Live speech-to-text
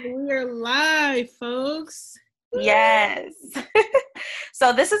We're live, folks. Yes.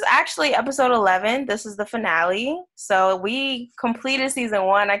 So this is actually episode 11. This is the finale. So we completed season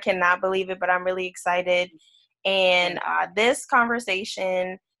 1. I cannot believe it, but I'm really excited. And this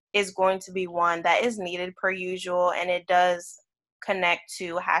conversation is going to be one that is needed per usual, and it does connect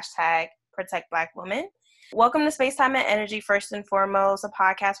to hashtag Protect Black Women. Welcome to Space Time and Energy, first and foremost, a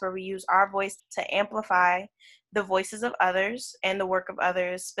podcast where we use our voice to amplify the voices of others and the work of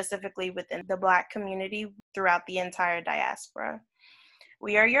others, specifically within the Black community throughout the entire diaspora.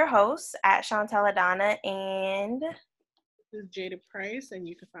 We are your hosts at Chantel Adana, and this is Jada Price, and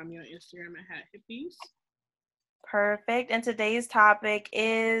you can find me on Instagram at Hat Hippies. Perfect. And today's topic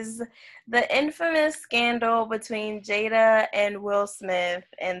is the infamous scandal between Jada and Will Smith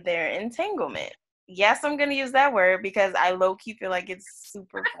and their entanglement. Yes, I'm going to use that word because I low-key feel like it's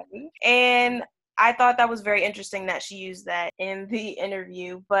super funny. And I thought that was very interesting that she used that in the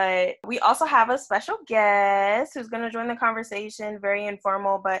interview. But we also have a special guest who's going to join the conversation, very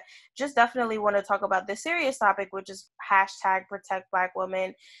informal, but just definitely want to talk about this serious topic, which is hashtag Protect Black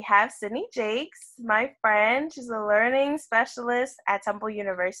Women. We have Sydney Jakes, my friend. She's a learning specialist at Temple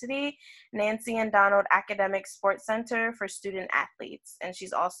University, Nancy and Donald Academic Sports Center for Student Athletes. And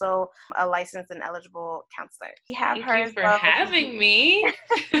she's also a licensed and eligible counselor. We have Thank you for having me.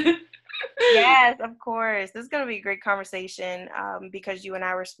 Yes, of course. This is going to be a great conversation because you and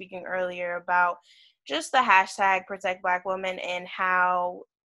I were speaking earlier about just the hashtag Protect Black Women and how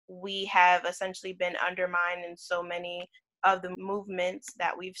we have essentially been undermined in so many of the movements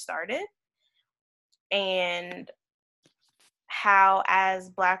that we've started, and how as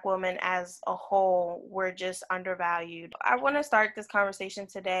Black women as a whole, we're just undervalued. I want to start this conversation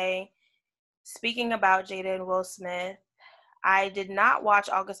today speaking about Jada and Will Smith. I did not watch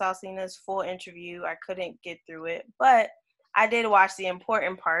August Alsina's full interview. I couldn't get through it, but I did watch the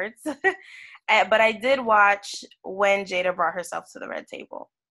important parts. But I did watch when Jada brought herself to the red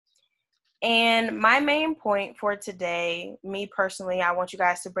table. And my main point for today, me personally, I want you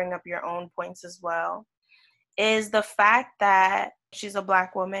guys to bring up your own points as well, is the fact that she's a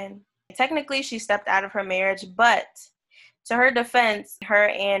Black woman. Technically, she stepped out of her marriage, but to her defense, her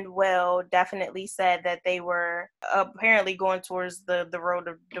and Will definitely said that they were apparently going towards the road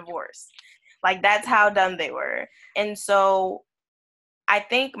of divorce. Like, that's how dumb they were. And so I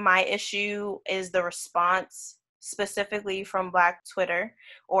think my issue is the response specifically from Black Twitter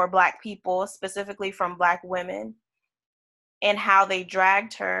or Black people, specifically from Black women, and how they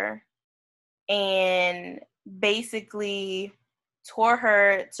dragged her and basically tore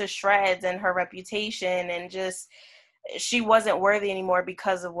her to shreds and her reputation, and just she wasn't worthy anymore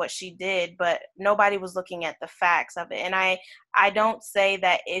because of what she did. But nobody was looking at the facts of it. And I don't say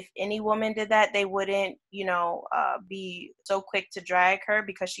that if any woman did that, they wouldn't, be so quick to drag her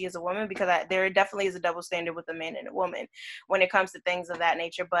because she is a woman, because there definitely is a double standard with a man and a woman when it comes to things of that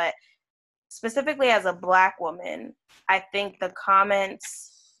nature. But specifically as a Black woman, I think the comments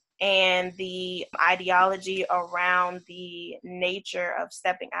and the ideology around the nature of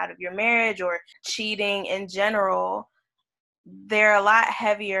stepping out of your marriage or cheating in general, they're a lot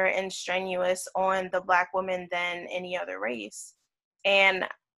heavier and strenuous on the Black woman than any other race. And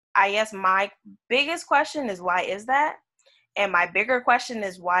I guess my biggest question is, why is that? And my bigger question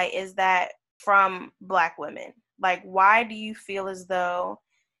is, why is that from Black women? Like, why do you feel as though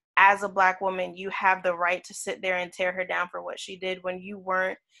as a Black woman, you have the right to sit there and tear her down for what she did when you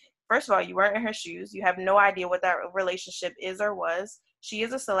weren't, first of all, you weren't in her shoes. You have no idea what that relationship is or was. She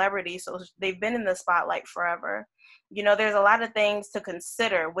is a celebrity, so they've been in the spotlight forever. There's a lot of things to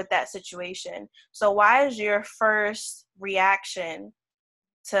consider with that situation. So why is your first reaction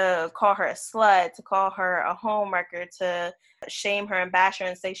to call her a slut, to call her a homewrecker, to shame her and bash her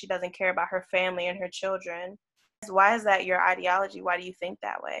and say she doesn't care about her family and her children? Why is that your ideology? Why do you think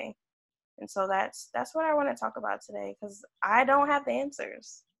that way? And so that's what I want to talk about today, because I don't have the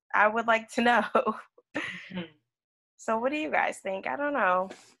answers. I would like to know. So what do you guys think? I don't know.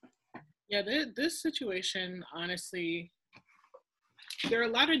 Yeah, this situation, honestly, there are a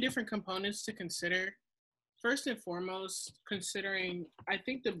lot of different components to consider. First and foremost, considering, I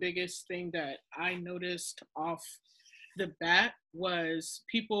think the biggest thing that I noticed off the bat was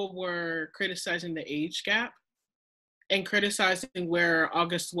people were criticizing the age gap and criticizing where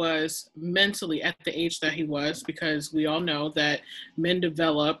August was mentally at the age that he was, because we all know that men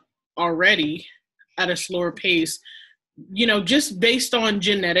develop already at a slower pace, just based on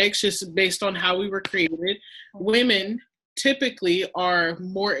genetics, just based on how we were created. Women typically are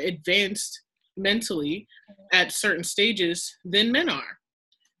more advanced mentally at certain stages than men are.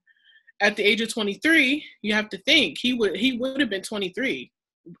 At the age of 23, you have to think he would have been 23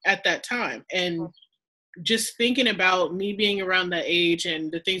 at that time. And just thinking about me being around that age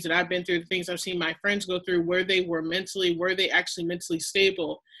and the things that I've been through, the things I've seen my friends go through, where they were actually mentally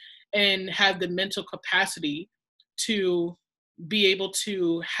stable and have the mental capacity to be able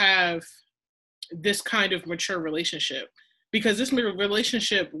to have this kind of mature relationship. Because this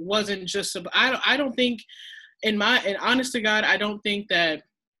relationship wasn't just, I don't think, and honest to God, I don't think that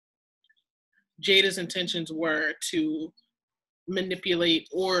Jada's intentions were to manipulate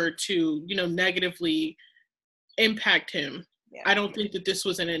or to, negatively impact him. Yeah. I don't think that this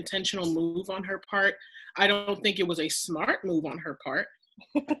was an intentional move on her part. I don't think it was a smart move on her part,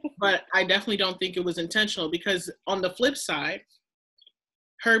 but I definitely don't think it was intentional, because on the flip side,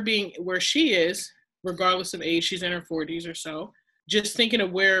 her being where she is, regardless of age, she's in her 40s or so, just thinking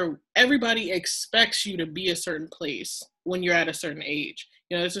of where everybody expects you to be a certain place when you're at a certain age.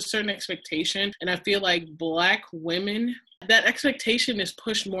 There's a certain expectation, and I feel like Black women, that expectation is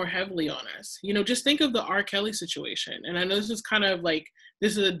pushed more heavily on us. Just think of the R. Kelly situation. And I know this is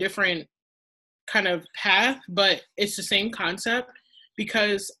this is a different kind of path, but it's the same concept,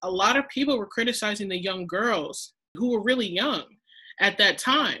 because a lot of people were criticizing the young girls who were really young at that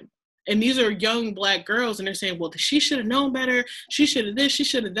time. And these are young Black girls, and they're saying, well, she should have known better. She should have this, she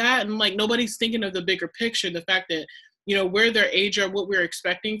should have that. And nobody's thinking of the bigger picture, the fact that, where their age are, what we're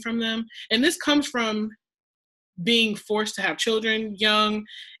expecting from them. And this comes from being forced to have children young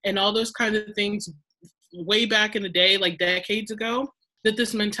and all those kinds of things way back in the day, decades ago, that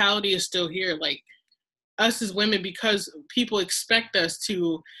this mentality is still here. Us as women, because people expect us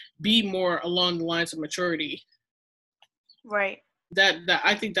to be more along the lines of maturity. Right. That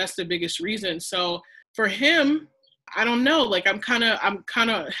I think that's the biggest reason. So for him, I don't know, I'm kind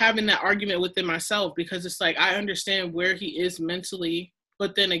of having that argument within myself, because it's I understand where he is mentally,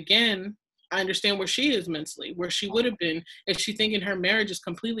 but then again, I understand where she is mentally, where she would have been if she thinking her marriage is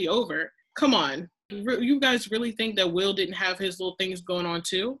completely over. Come on. You guys really think that Will didn't have his little things going on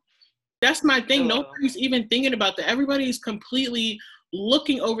too? That's my thing. Nobody's even thinking about that. Everybody's completely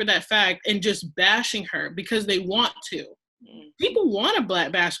looking over that fact and just bashing her because they want to. People want to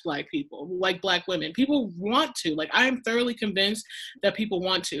bash Black people, Black women. People want to. I am thoroughly convinced that people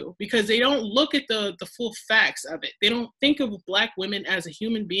want to, because they don't look at the full facts of it. They don't think of Black women as a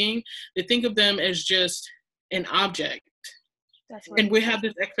human being. They think of them as just an object. And we have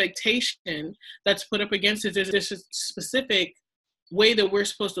this expectation that's put up against it. There's this specific way that we're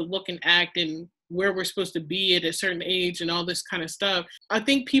supposed to look and act, and where we're supposed to be at a certain age, and all this kind of stuff. I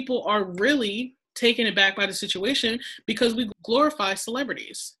think people are really taken aback by the situation because we glorify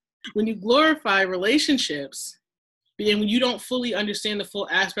celebrities. When you glorify relationships, and when you don't fully understand the full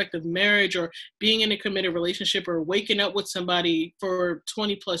aspect of marriage, or being in a committed relationship, or waking up with somebody for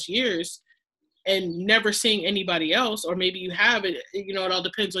 20 plus years and never seeing anybody else, or maybe you have it, it all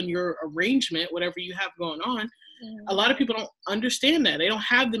depends on your arrangement, whatever you have going on. A lot of people don't understand that. They don't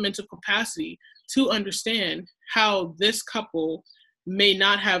have the mental capacity to understand how this couple may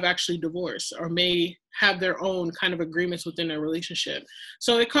not have actually divorced, or may have their own kind of agreements within their relationship.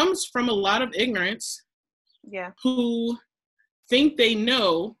 So it comes from a lot of ignorance, who think they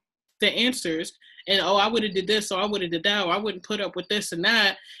know the answers, and I would have did this, or I would have did that, or I wouldn't put up with this and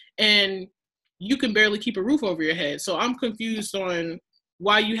that, and you can barely keep a roof over your head. So I'm confused on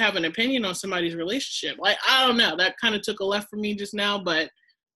why you have an opinion on somebody's relationship. I don't know. That kind of took a left for me just now, but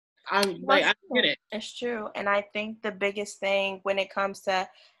I get it. It's true. And I think the biggest thing when it comes to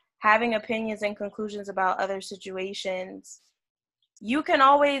having opinions and conclusions about other situations, you can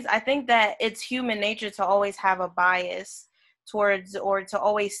always, I think that it's human nature to always have a bias towards, or to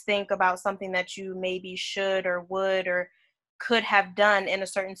always think about something that you maybe should or would or could have done in a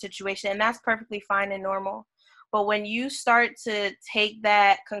certain situation. And that's perfectly fine and normal. But when you start to take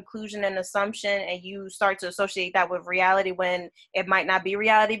that conclusion and assumption and you start to associate that with reality when it might not be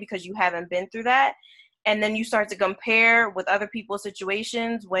reality because you haven't been through that, and then you start to compare with other people's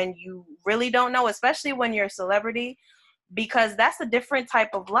situations when you really don't know, especially when you're a celebrity, because that's a different type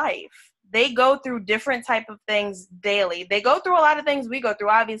of life. They go through different type of things daily. They go through a lot of things we go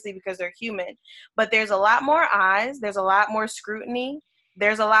through, obviously, because they're human. But there's a lot more eyes. There's a lot more scrutiny.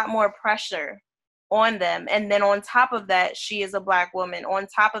 There's a lot more pressure on them. And then on top of that, she is a Black woman. On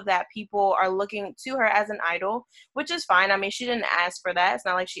top of that, people are looking to her as an idol, which is fine. I mean, she didn't ask for that. It's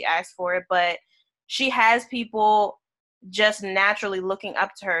not like she asked for it, but she has people just naturally looking up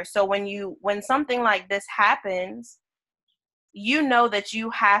to her. So when something like this happens, you know that you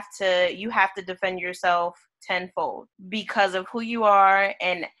have to defend yourself tenfold because of who you are,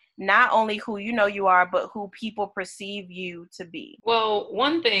 and not only who you know you are, but who people perceive you to be. Well,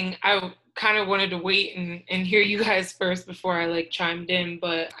 one thing I kind of wanted to wait and hear you guys first before I like chimed in,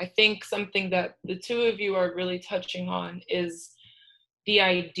 but I think something that the two of you are really touching on is the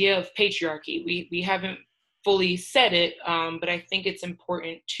idea of patriarchy. We haven't fully said it, but I think it's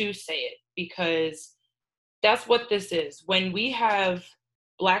important to say it because that's what this is. When we have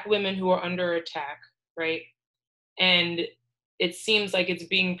Black women who are under attack, right? And it seems like it's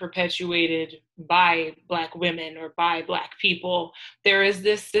being perpetuated by Black women or by Black people. There is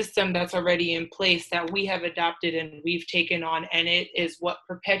this system that's already in place that we have adopted and we've taken on, and it is what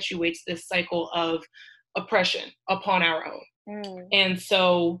perpetuates this cycle of oppression upon our own. And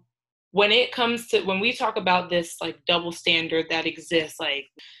so when we talk about this like double standard that exists, like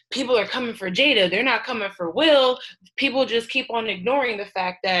people are coming for Jada, they're not coming for Will, people just keep on ignoring the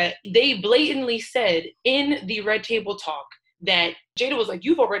fact that they blatantly said in the Red Table Talk that Jada was like,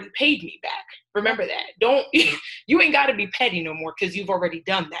 you've already paid me back. Remember that. Don't, you ain't got to be petty no more because you've already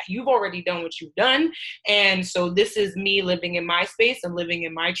done that. You've already done what you've done. And so this is me living in my space and living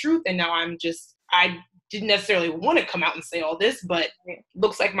in my truth. And now I didn't necessarily want to come out and say all this, but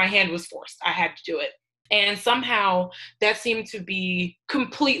looks like my hand was forced. I had to do it. And somehow that seemed to be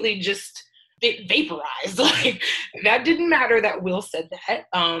completely just vaporized. Like that didn't matter that Will said that,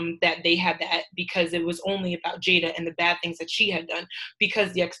 that they had that because it was only about Jada and the bad things that she had done,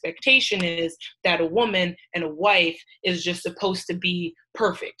 because the expectation is that a woman and a wife is just supposed to be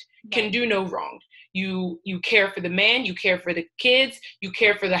perfect, can do no wrong. You care for the man, you care for the kids, you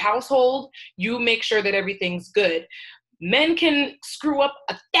care for the household, you make sure that everything's good. Men can screw up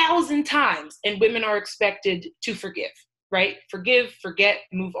 1,000 times and women are expected to forgive, right? Forgive, forget,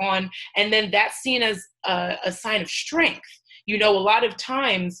 move on. And then that's seen as a sign of strength. You know, a lot of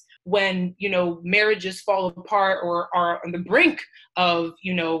times when, you know, marriages fall apart or are on the brink of,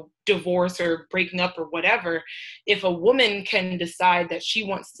 you know, divorce or breaking up or whatever, if a woman can decide that she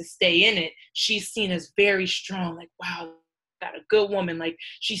wants to stay in it, she's seen as very strong. Like, wow, got a good woman. Like,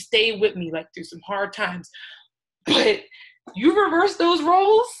 she stayed with me, like, through some hard times. But you reverse those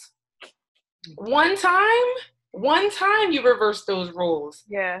roles one time you reverse those roles.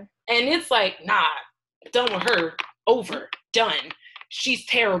 Yeah. And it's like, nah, done with her, over, done. She's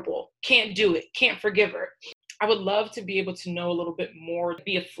terrible, can't do it, can't forgive her. I would love to be able to know a little bit more,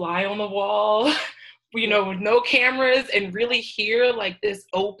 be a fly on the wall, you know, with no cameras, and really hear like this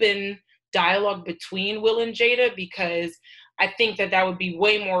open dialogue between Will and Jada, because I think that would be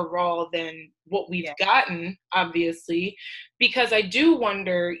way more raw than what we've gotten, obviously, because I do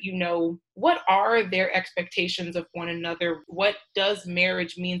wonder, you know, what are their expectations of one another? What does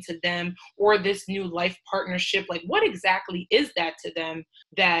marriage mean to them, or this new life partnership? Like, what exactly is that to them,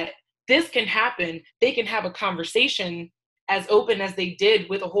 that this can happen? They can have a conversation as open as they did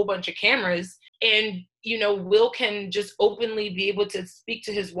with a whole bunch of cameras. And, you know, Will can just openly be able to speak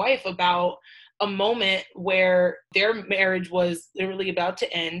to his wife about a moment where their marriage was literally about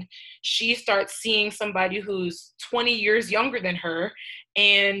to end. She starts seeing somebody who's 20 years younger than her.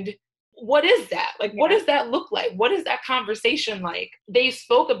 And what is that? Like, what does that look like? What is that conversation like? They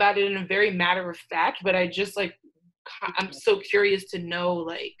spoke about it in a very matter of fact, but I'm so curious to know,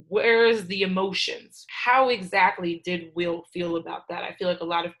 like, where's the emotions? How exactly did Will feel about that? I feel like a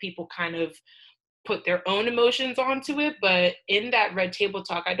lot of people kind of put their own emotions onto it, but in that Red Table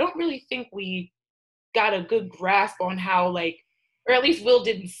Talk, I don't really think we got a good grasp on how, like, or at least Will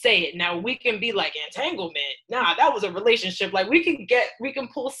didn't say it. Now we can be like, entanglement, nah, that was a relationship. Like, we can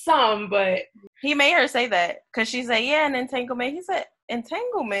pull some, but he made her say that because she said, yeah, an entanglement. He said,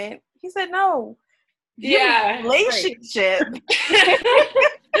 entanglement? He said, no. Yeah, relationship.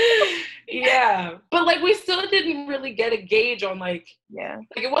 Yeah, but like we still didn't really get a gauge on like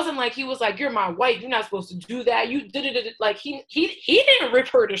it wasn't like he was like, you're my wife, you're not supposed to do that, you did it. Like he didn't rip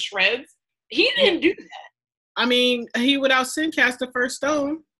her to shreds. He didn't do that. I mean, he without sin cast the first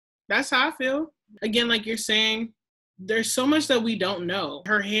stone. That's how I feel. Again, like you're saying, there's so much that we don't know.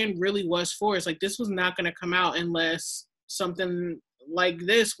 Her hand really was forced. Like, this was not going to come out unless something like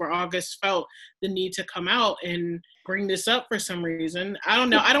this, where August felt the need to come out and bring this up for some reason. I don't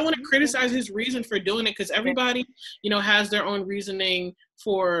know. I don't want to criticize his reason for doing it, because everybody, you know, has their own reasoning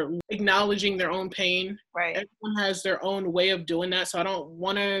for acknowledging their own pain. Right. Everyone has their own way of doing that. So I don't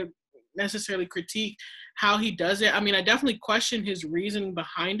want to necessarily critique how he does it. I mean, I definitely question his reason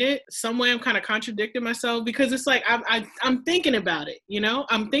behind it. Some way I'm kind of contradicting myself, because it's like I'm thinking about it, you know?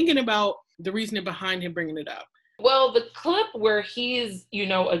 I'm thinking about the reasoning behind him bringing it up. Well, the clip where he's, you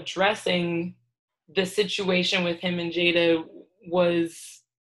know, addressing the situation with him and Jada was,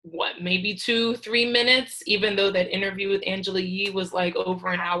 what, maybe 2-3 minutes, even though that interview with Angela Yee was like over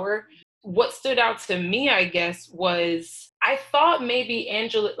an hour. what stood out to me, I guess, was I thought maybe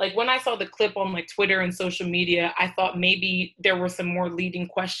Angela, like when I saw the clip on like Twitter and social media, I thought maybe there were some more leading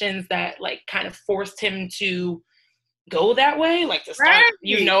questions that like kind of forced him to go that way, like to start,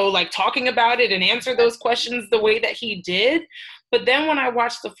 like talking about it and answer those questions the way that he did. But then when I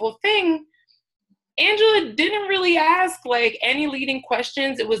watched the full thing, Angela didn't really ask like any leading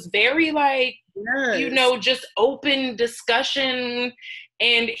questions. It was very like, just open discussion.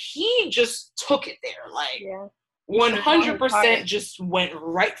 And he just took it there, like 100% just went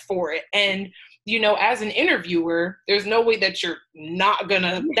right for it. And, as an interviewer, there's no way that you're not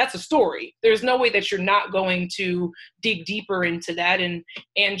gonna, that's a story. There's no way that you're not going to dig deeper into that. And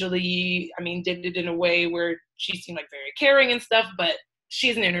Angela, did it in a way where she seemed like very caring and stuff, but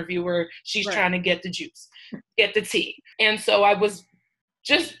she's an interviewer. She's trying to get the juice, get the tea. And so I was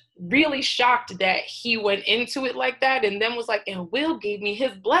just really shocked that he went into it like that and then was like, and Will gave me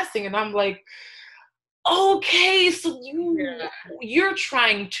his blessing. And I'm like, okay, so you're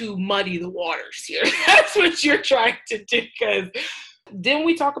trying to muddy the waters here. That's what you're trying to do. Because didn't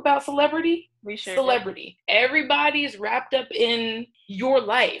we talk about celebrity? We sure Celebrity. Did. Everybody's wrapped up in your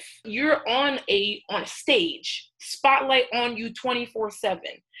life. You're on a stage, spotlight on you 24/7.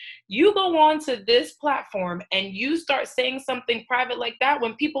 You go on to this platform and you start saying something private like that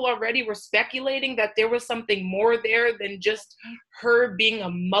when people already were speculating that there was something more there than just her being a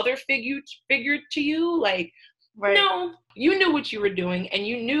mother figure to you. Like, no, you knew what you were doing and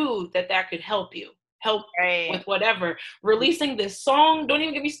you knew that could help you. With whatever. Releasing this song, don't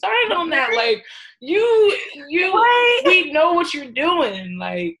even get me started on that. Like, we know what you're doing.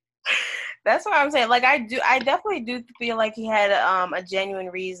 Like, that's what I'm saying. Like, I definitely do feel like he had a genuine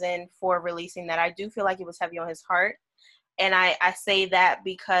reason for releasing that. I do feel like it was heavy on his heart. And I say that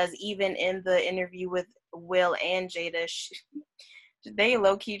because even in the interview with Will and Jada, they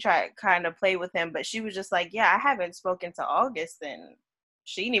low-key try kind of play with him, but she was just like, yeah, I haven't spoken to August, and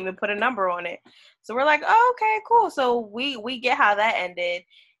she didn't even put a number on it. So we're like, oh, okay, cool. So we get how that ended.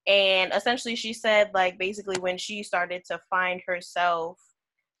 And essentially she said, like, basically when she started to find herself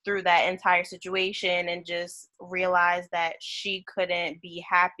through that entire situation and just realized that she couldn't be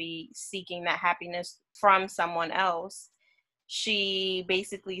happy seeking that happiness from someone else, she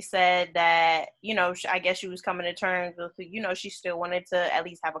basically said that, I guess she was coming to terms with, she still wanted to at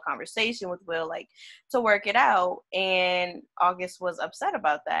least have a conversation with Will, like, to work it out. And August was upset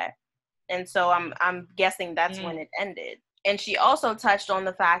about that. And so I'm guessing that's when it ended. And she also touched on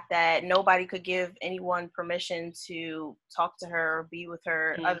the fact that nobody could give anyone permission to talk to her or be with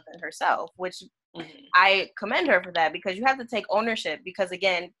her other than herself, which I commend her for that, because you have to take ownership. Because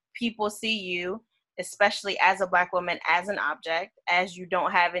again, people see you, especially as a Black woman, as an object, as you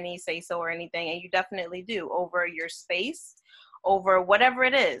don't have any say-so or anything, and you definitely do, over your space, over whatever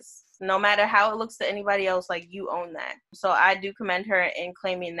it is. No matter how it looks to anybody else, like, you own that. So I do commend her in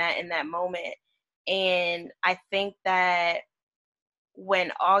claiming that in that moment. And I think that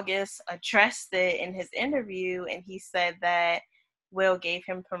when August addressed it in his interview and he said that Will gave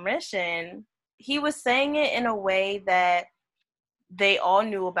him permission, he was saying it in a way that they all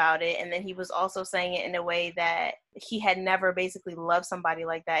knew about it. And then he was also saying it in a way that he had never basically loved somebody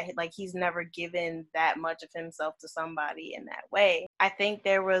like that. Like, he's never given that much of himself to somebody in that way. I think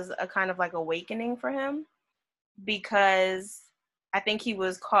there was a kind of like awakening for him, because I think he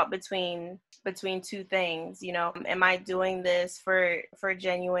was caught between two things. Am I doing this for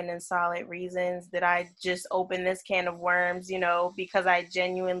genuine and solid reasons? Did I just open this can of worms, because I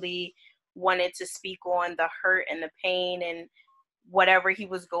genuinely wanted to speak on the hurt and the pain and whatever he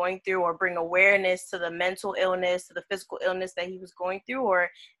was going through, or bring awareness to the mental illness, to the physical illness that he was going through? Or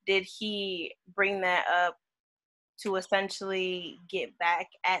did he bring that up to essentially get back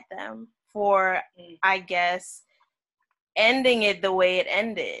at them for, I guess, ending it the way it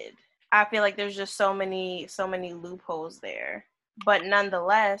ended? I feel like there's just so many loopholes there. But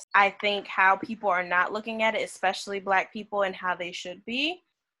nonetheless, I think how people are not looking at it, especially Black people, and how they should be,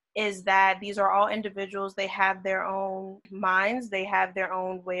 is that these are all individuals. They have their own minds. They have their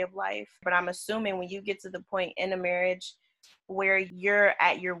own way of life. But I'm assuming when you get to the point in a marriage where you're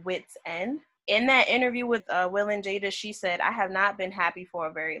at your wit's end. In that interview with Will and Jada, she said, I have not been happy for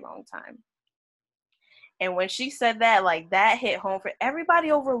a very long time. And when she said that, like, that hit home for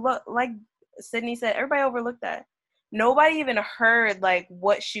everybody. Overlooked, like Sydney said, everybody overlooked that. Nobody even heard, like,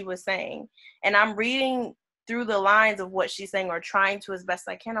 what she was saying. And I'm reading through the lines of what she's saying, or trying to as best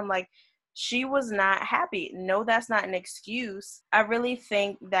I can. I'm like, she was not happy. No, that's not an excuse. I really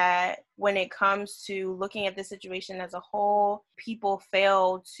think that when it comes to looking at the situation as a whole, people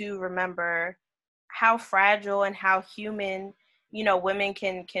fail to remember how fragile and how human women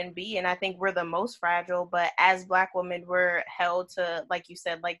can be. And I think we're the most fragile, but as Black women, we're held to, like you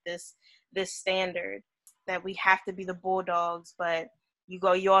said, like this standard that we have to be the bulldogs, but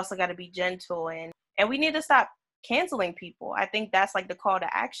you also got to be gentle, and we need to stop canceling people. I think that's like the call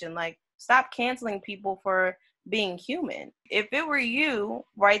to action. Like, stop canceling people for being human. If it were you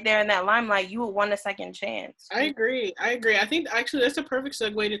right there in that limelight, you would want a second chance. I agree. I think actually that's a perfect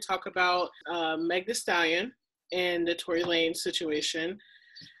segue to talk about Meg Thee Stallion and the Tory Lanez situation.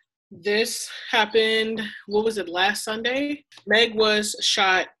 This happened, what was it, last Sunday? Meg was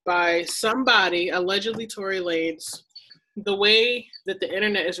shot by somebody, allegedly Tory Lanez. The way that the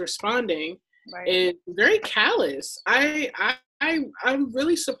internet is responding is very callous. I'm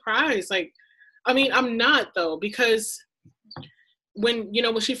really surprised. Like, I mean, I'm not though, because when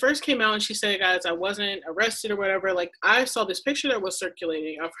she first came out and she said, guys, I wasn't arrested or whatever, like, I saw this picture that was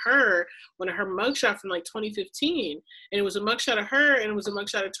circulating of her, one of her mugshot from like 2015, and it was a mugshot of her and it was a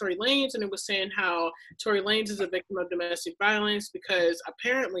mugshot of Tory Lanez, and it was saying how Tory Lanez is a victim of domestic violence because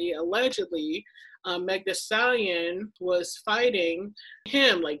apparently, allegedly, Meg Thee Stallion was fighting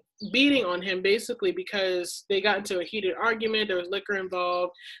him, like beating on him basically, because they got into a heated argument. There was liquor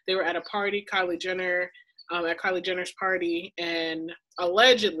involved. They were at a party, Kylie Jenner, at Kylie Jenner's party, and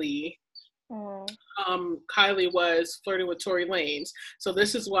allegedly Kylie was flirting with Tory Lanez. So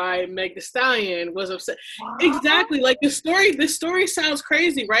this is why Meg Thee Stallion was upset. Wow. Exactly. Like, this story sounds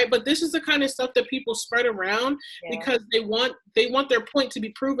crazy, right? But this is the kind of stuff that people spread around because they want their point to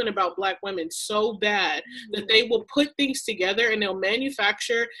be proven about Black women so bad that they will put things together and they'll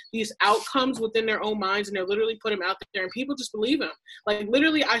manufacture these outcomes within their own minds, and they'll literally put them out there and people just believe them. Like,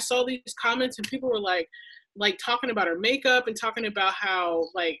 literally, I saw these comments and people were like talking about her makeup and talking about how,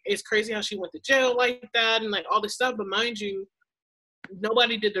 like, it's crazy how she went to jail like that and like all this stuff. But mind you,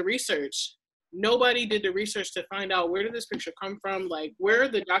 nobody did the research. Nobody did the research to find out, where did this picture come from? Like, where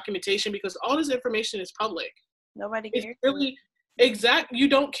the documentation? Because all this information is public. Nobody cares. It's really exact. You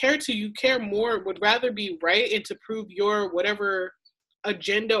don't care to. You care more. Would rather be right and to prove your whatever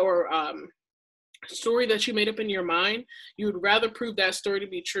agenda or story that you made up in your mind. You would rather prove that story to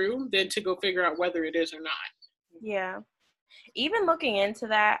be true than to go figure out whether it is or not. Yeah. Even looking into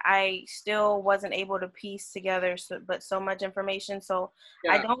that, I still wasn't able to piece together so much information. So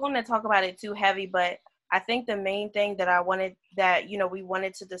I don't want to talk about it too heavy, but I think the main thing that we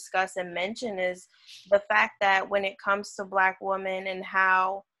wanted to discuss and mention is the fact that when it comes to Black women and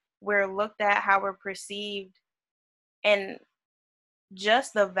how we're looked at, how we're perceived, and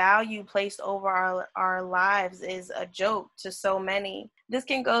just the value placed over our lives is a joke to so many. This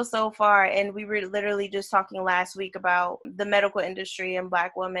can go so far, and we were literally just talking last week about the medical industry and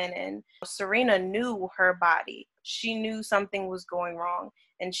Black women, and Serena knew her body. She knew something was going wrong,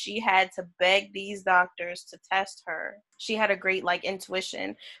 and she had to beg these doctors to test her. She had a great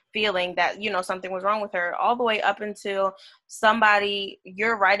intuition feeling that, something was wrong with her, all the way up until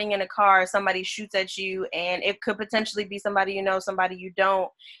you're riding in a car, somebody shoots at you, and it could potentially be somebody you know, somebody you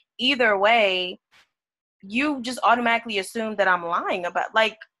don't. Either way, you just automatically assume that I'm lying about,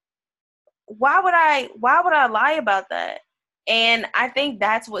 why would I lie about that? And I think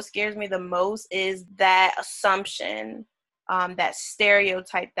that's what scares me the most, is that assumption, that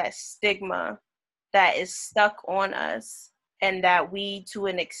stereotype, that stigma that is stuck on us and that we, to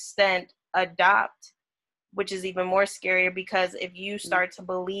an extent, adopt, which is even more scarier, because if you start to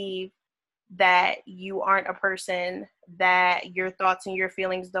believe that you aren't a person, that your thoughts and your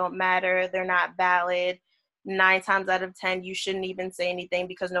feelings don't matter, they're not valid, 9 times out of 10, you shouldn't even say anything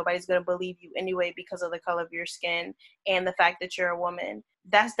because nobody's going to believe you anyway because of the color of your skin and the fact that you're a woman.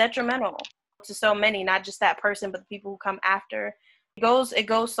 That's detrimental to so many, not just that person, but the people who come after. It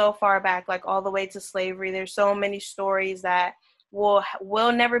goes so far back, all the way to slavery. There's so many stories that will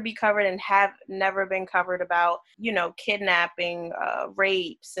never be covered and have never been covered about, kidnapping,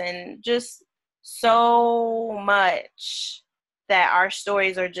 rapes, and just so much that our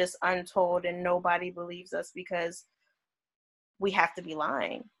stories are just untold and nobody believes us because we have to be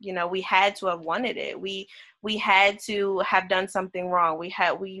lying. We had to have wanted it. We had to have done something wrong.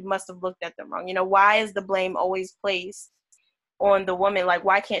 We must have looked at them wrong. Why is the blame always placed on the woman?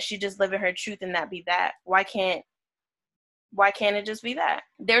 Why can't she just live in her truth and that be that? Why can't it just be that?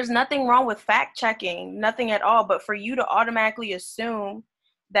 There's nothing wrong with fact checking, nothing at all. But for you to automatically assume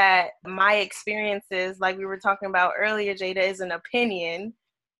that my experiences, like we were talking about earlier, Jada, is an opinion,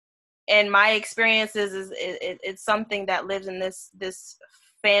 and my experiences is it's something that lives in this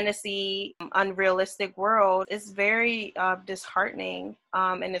fantasy, unrealistic world. It's very disheartening,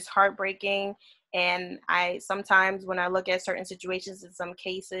 and it's heartbreaking. And I sometimes, when I look at certain situations in some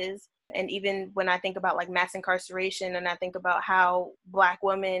cases, And even when I think about like mass incarceration and I think about how Black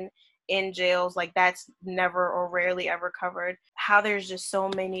women in jails, like that's never or rarely ever covered, how there's just so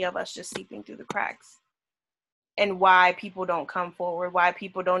many of us just seeping through the cracks, and why people don't come forward, why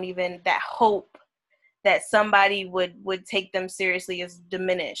people don't even, that hope that somebody would take them seriously is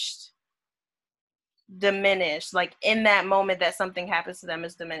diminished. Like in that moment that something happens to them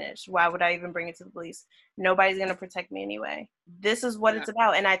is diminished. Why would I even bring it to the police? Nobody's going to protect me anyway. This is what it's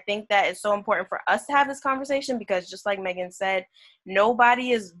about. And I think that it's so important for us to have this conversation, because just like Megan said,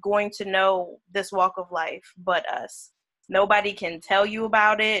 nobody is going to know this walk of life but us. Nobody can tell you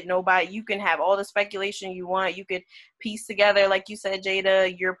about it. You can have all the speculation you want. You could piece together, like you said,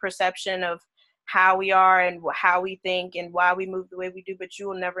 Jada, your perception of how we are and how we think and why we move the way we do, but you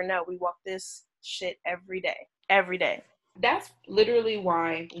will never know. We walk this shit every day. That's literally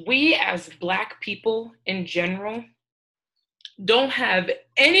why we as Black people in general don't have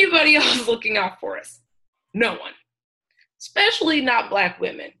anybody else looking out for us. No one. Especially not Black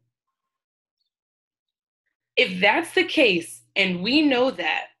women. If that's the case, and we know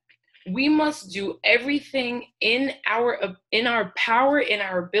that, we must do everything in our power, in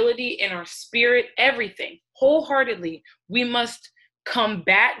our ability, in our spirit, everything, wholeheartedly. We must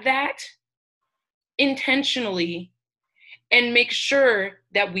combat that intentionally and make sure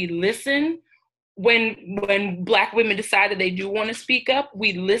that we listen when Black women decide that they do want to speak up.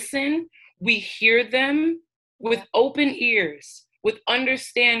 We listen, we hear them with open ears, with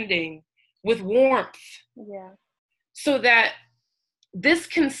understanding, with warmth. Yeah. So that this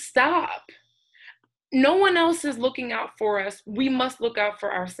can stop. No one else is looking out for us. We must look out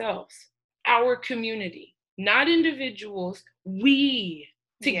for ourselves, our community, not individuals, we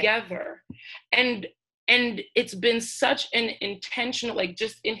together. Yeah. And it's been such an intentional, like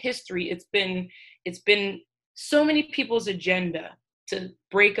just in history, it's been so many people's agenda to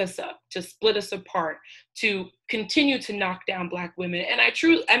break us up, to split us apart, to continue to knock down Black women. And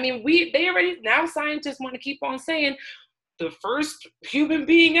they already, now scientists want to keep on saying, the first human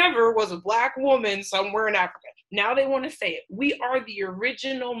being ever was a Black woman somewhere in Africa. Now they want to say it. We are the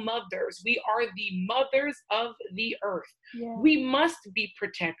original mothers. We are the mothers of the earth. Yeah. We must be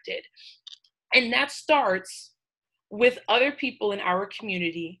protected. And that starts with other people in our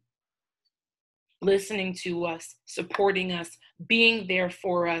community listening to us, supporting us, being there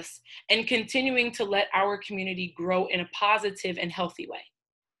for us, and continuing to let our community grow in a positive and healthy way.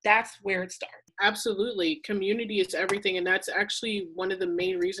 That's where it starts. Absolutely. Community is everything. And that's actually one of the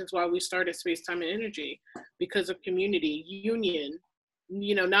main reasons why we started Space, Time, and Energy, because of community, union,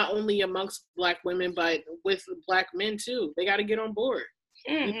 not only amongst Black women, but with Black men too. They got to get on board.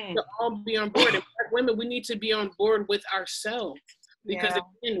 Mm-hmm. We need to all be on board. And Black women, we need to be on board with ourselves. Because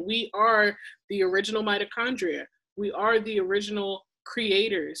again, we are the original mitochondria. We are the original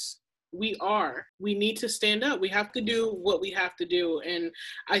creators. We need to stand up. We have to do what we have to do. And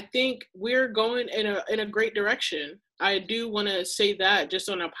I think we're going in a great direction. I do want to say that just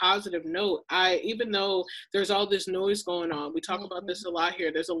on a positive note. Even though there's all this noise going on, we talk about this a lot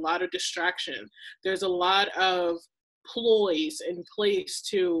here. There's a lot of distraction. There's a lot of ploys in place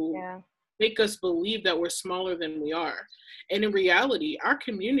to make us believe that we're smaller than we are. And in reality, our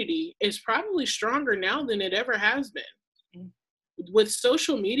community is probably stronger now than it ever has been. With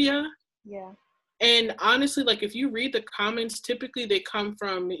social media. Yeah. And honestly, like if you read the comments, typically they come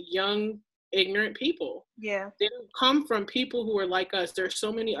from young, ignorant people. Yeah. They don't come from people who are like us. There's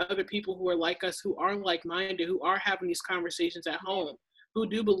so many other people who are like us, who are like-minded, who are having these conversations at home, who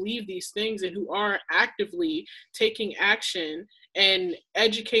do believe these things and who are actively taking action and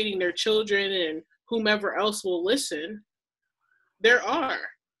educating their children and whomever else will listen. There are.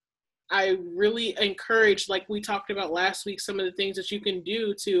 I really encourage, like we talked about last week, some of the things that you can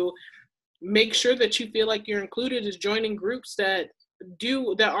do to make sure that you feel like you're included is joining groups that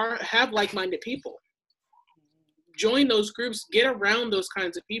have like-minded people. Join those groups, get around those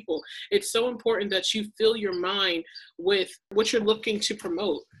kinds of people. It's so important that you fill your mind with what you're looking to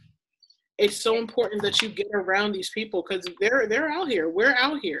promote. It's so important that you get around these people because they're out here. We're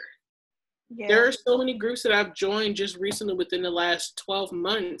out here. Yeah. There are so many groups that I've joined just recently within the last 12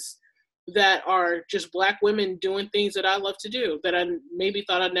 months that are just Black women doing things that I love to do, that I maybe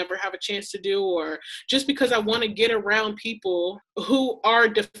thought I'd never have a chance to do, or just because I want to get around people who are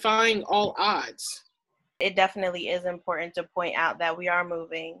defying all odds. It definitely is important to point out that we are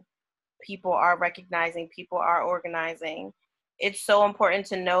moving. People are recognizing, people are organizing. It's so important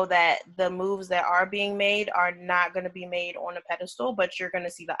to know that the moves that are being made are not going to be made on a pedestal, but you're going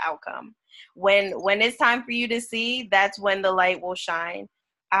to see the outcome. When it's time for you to see, that's when the light will shine.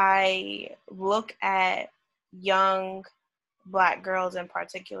 I look at young Black girls in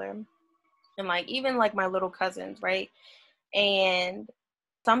particular, and like even like my little cousins, right? And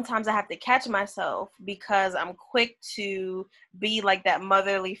sometimes I have to catch myself because I'm quick to be like that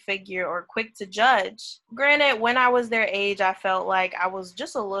motherly figure or quick to judge. Granted, when I was their age, I felt like I was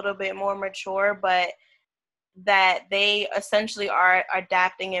just a little bit more mature, but that they essentially are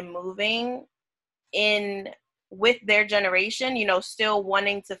adapting and moving in with their generation, you know, still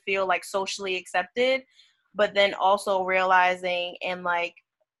wanting to feel like socially accepted, but then also realizing and like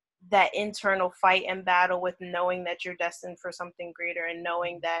that internal fight and battle with knowing that you're destined for something greater and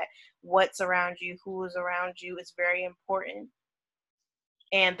knowing that what's around you, who is around you is very important.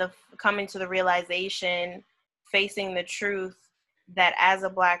 And the coming to the realization, facing the truth that as a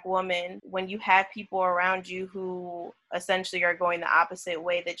Black woman, when you have people around you who essentially are going the opposite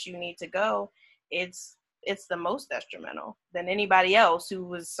way that you need to go, it's the most detrimental than anybody else who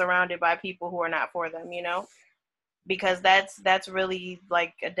was surrounded by people who are not for them, you know? Because that's really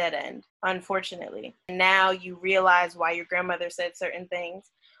like a dead end, unfortunately. Now you realize why your grandmother said certain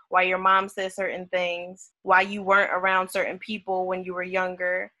things, why your mom said certain things, why you weren't around certain people when you were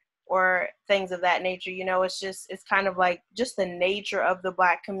younger, or things of that nature. You know, it's kind of like just the nature of the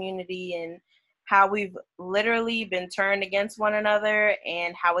Black community and how we've literally been turned against one another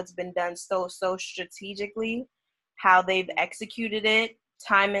and how it's been done so strategically, how they've executed it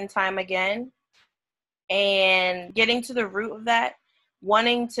time and time again. And getting to the root of that,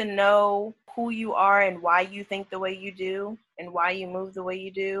 wanting to know who you are and why you think the way you do and why you move the way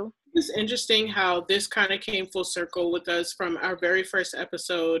you do. It's interesting how this kind of came full circle with us from our very first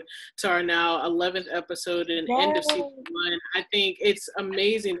episode to our now 11th episode and end of season 1. I think it's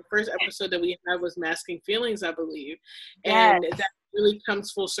amazing. The first episode that we had was Masking Feelings, I believe. And that really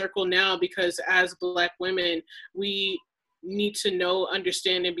comes full circle now because as Black women, we need to know,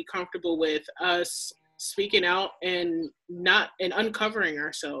 understand, and be comfortable with us speaking out and uncovering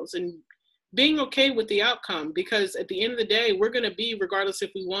ourselves and being okay with the outcome, because at the end of the day, we're going to be regardless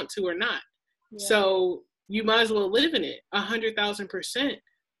if we want to or not. Yeah. So you might as well live in it 100,000%.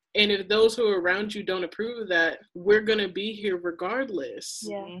 And if those who are around you don't approve of that, we're going to be here regardless.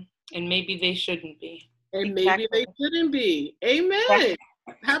 Yeah. And maybe they shouldn't be. And maybe they shouldn't be. Amen.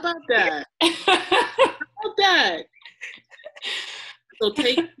 How about that? How about that? So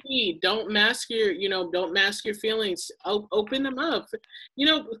take heed. Don't mask your feelings. Open them up.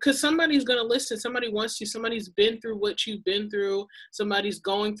 Because somebody's going to listen. Somebody wants you. Somebody's been through what you've been through. Somebody's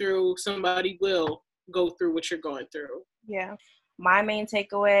going through. Somebody will go through what you're going through. Yeah. My main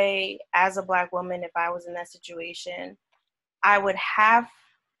takeaway as a Black woman, if I was in that situation, I would have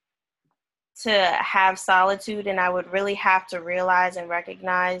to have solitude, and I would really have to realize and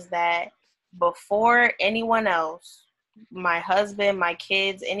recognize that before anyone else, my husband, my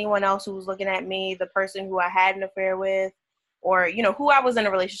kids, anyone else who was looking at me, the person who I had an affair with, or, who I was in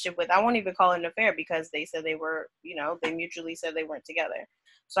a relationship with, I won't even call it an affair because they said they were, they mutually said they weren't together.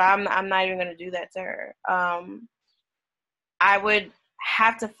 So I'm not even going to do that to her. I would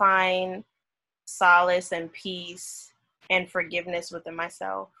have to find solace and peace and forgiveness within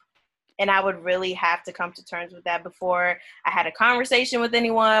myself. And I would really have to come to terms with that before I had a conversation with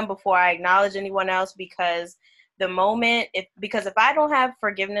anyone, before I acknowledge anyone else, because if I don't have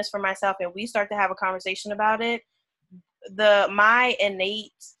forgiveness for myself and we start to have a conversation about it, my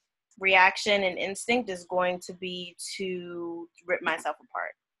innate reaction and instinct is going to be to rip myself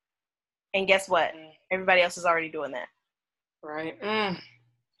apart. And guess what? Everybody else is already doing that. Right.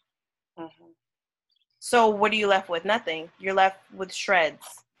 So what are you left with? Nothing. You're left with shreds.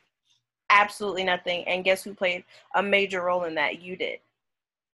 Absolutely nothing. And guess who played a major role in that? You did.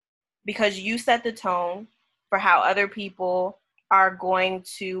 Because you set the tone for how other people are going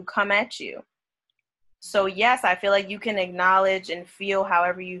to come at you. So yes, I feel like you can acknowledge and feel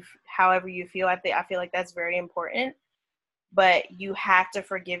however you feel. I feel like that's very important. But you have to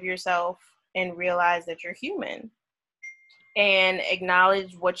forgive yourself and realize that you're human. And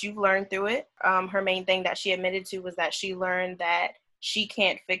acknowledge what you've learned through it. Her main thing that she admitted to was that she learned that she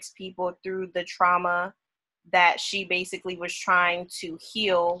can't fix people through the trauma that she basically was trying to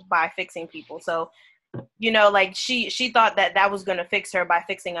heal by fixing people. So, like she thought that was going to fix her by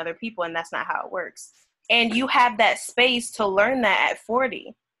fixing other people, and that's not how it works. And you have that space to learn that at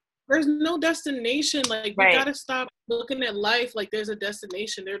 40. There's no destination. Like, we gotta stop looking at life like there's a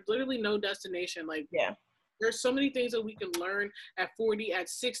destination. There's literally no destination. Like, yeah. There's so many things that we can learn at 40, at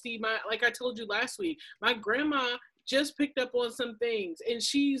 60. Like I told you last week, my grandma just picked up on some things, and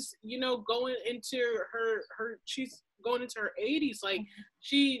she's, going into she's going into her 80s. Like,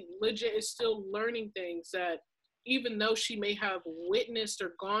 she legit is still learning things that even though she may have witnessed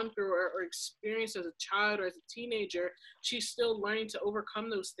or gone through or experienced as a child or as a teenager, she's still learning to overcome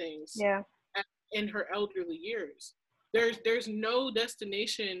those things in her elderly years. There's no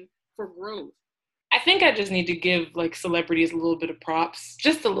destination for growth. I think I just need to give like celebrities a little bit of props,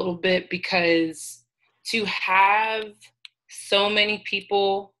 just a little bit, because to have so many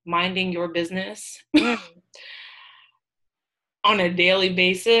people minding your business on a daily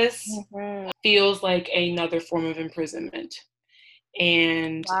basis feels like another form of imprisonment.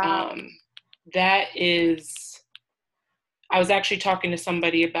 And that is, I was actually talking to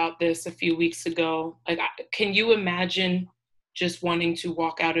somebody about this a few weeks ago. Like, can you imagine just wanting to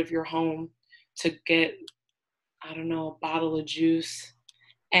walk out of your home to get, I don't know, a bottle of juice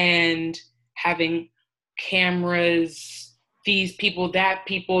and having cameras, these people, that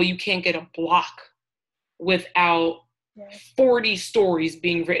people, you can't get a block without 40 stories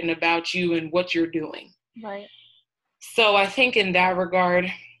being written about you and what you're doing. Right. So I think in that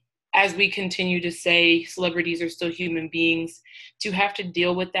regard, as we continue to say celebrities are still human beings, to have to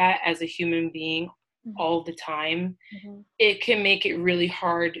deal with that as a human being all the time, it can make it really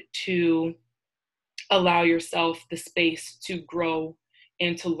hard to allow yourself the space to grow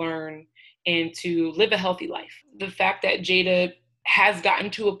and to learn and to live a healthy life. The fact that Jada has gotten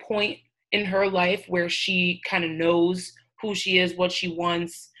to a point in her life where she kind of knows who she is, what she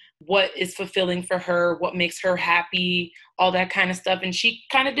wants, what is fulfilling for her, what makes her happy, all that kind of stuff. And she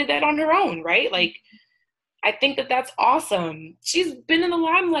kind of did that on her own, right? Like, I think that that's awesome. She's been in the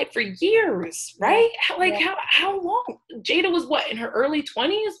limelight for years, right? How long? Jada was what, in her early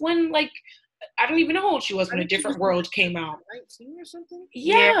 20s when, like, I don't even know how old she was when A Different World came out. 19 or something?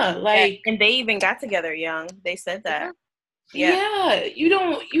 Yeah, like. And they even got together young. They said that. Yeah,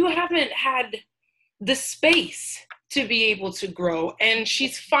 you haven't had the space to be able to grow, and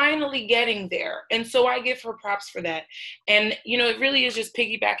she's finally getting there. And so I give her props for that. And, you know, it really is just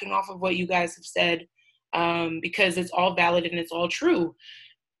piggybacking off of what you guys have said, because it's all valid and it's all true.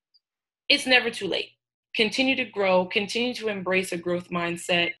 It's never too late. Continue to grow, continue to embrace a growth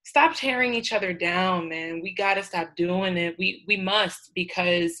mindset. Stop tearing each other down, man. We got to stop doing it. We must,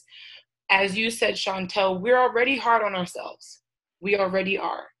 because as you said, Chantel, we're already hard on ourselves. We already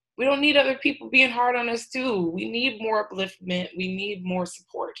are. We don't need other people being hard on us too. We need more upliftment. We need more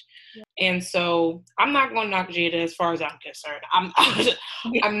support. Yeah. And so I'm not going to knock Jada as far as I'm concerned.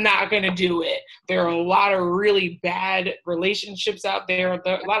 I'm not going to do it. There are a lot of really bad relationships out there.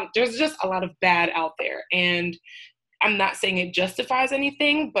 There's just a lot of bad out there. And I'm not saying it justifies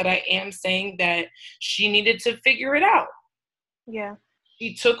anything, but I am saying that she needed to figure it out. Yeah.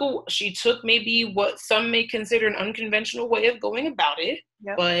 She took maybe what some may consider an unconventional way of going about it,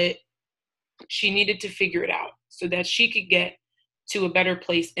 but she needed to figure it out so that she could get to a better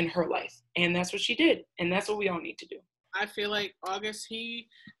place in her life. And that's what she did. And that's what we all need to do. I feel like August, he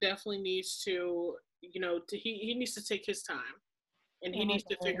definitely needs to, he needs to take his time, and he needs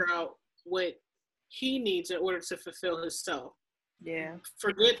to figure out what he needs in order to fulfill himself. Yeah.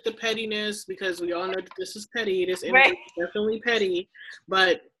 Forget the pettiness, because we all know that this is petty. This image is definitely petty.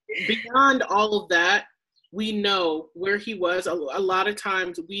 But beyond all of that, we know where he was. A lot of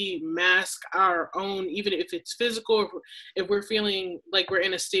times we mask our own, even if it's physical, if we're feeling like we're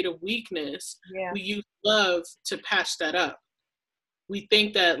in a state of weakness, we use love to patch that up. We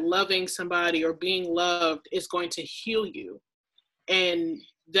think that loving somebody or being loved is going to heal you. And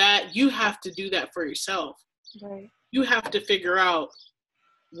that you have to do that for yourself. Right. You have to figure out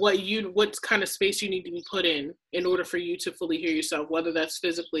what kind of space you need to be put in order for you to fully hear yourself, whether that's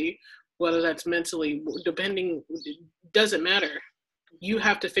physically, whether that's mentally, doesn't matter. You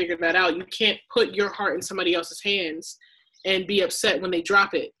have to figure that out. You can't put your heart in somebody else's hands and be upset when they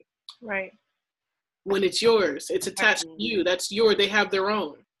drop it. Right. When it's yours, it's attached to you. That's yours. They have their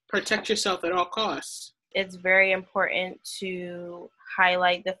own. Protect yourself at all costs. It's very important to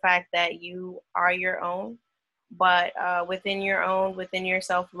highlight the fact that you are your own. But within your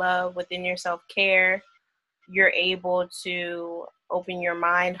self-love, within your self-care, you're able to open your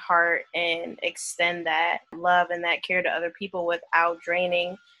mind, heart, and extend that love and that care to other people without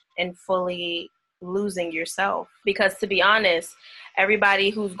draining and fully losing yourself. Because to be honest, everybody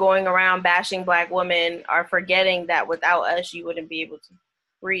who's going around bashing Black women are forgetting that without us, you wouldn't be able to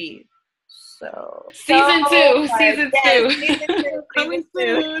breathe. So season two. Coming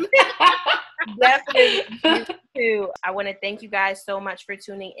soon. Definitely season 2. I want to thank you guys so much for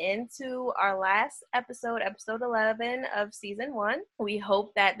tuning in to our last episode 11 of season 1. We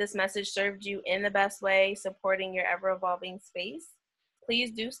hope that this message served you in the best way, supporting your ever-evolving space.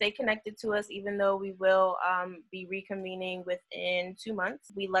 Please do stay connected to us, even though we will be reconvening within 2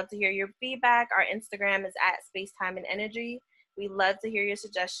 months. We love to hear your feedback. Our Instagram is @SpaceTimeAndEnergy. We love to hear your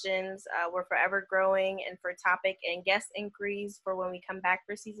suggestions. We're forever growing, and for topic and guest inquiries for when we come back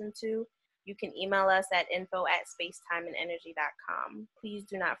for season 2, You can email us at info@spacetimeandenergy.com. Please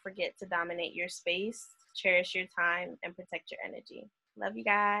do not forget to dominate your space, cherish your time, and protect your energy. Love you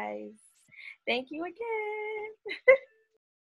guys. Thank you again.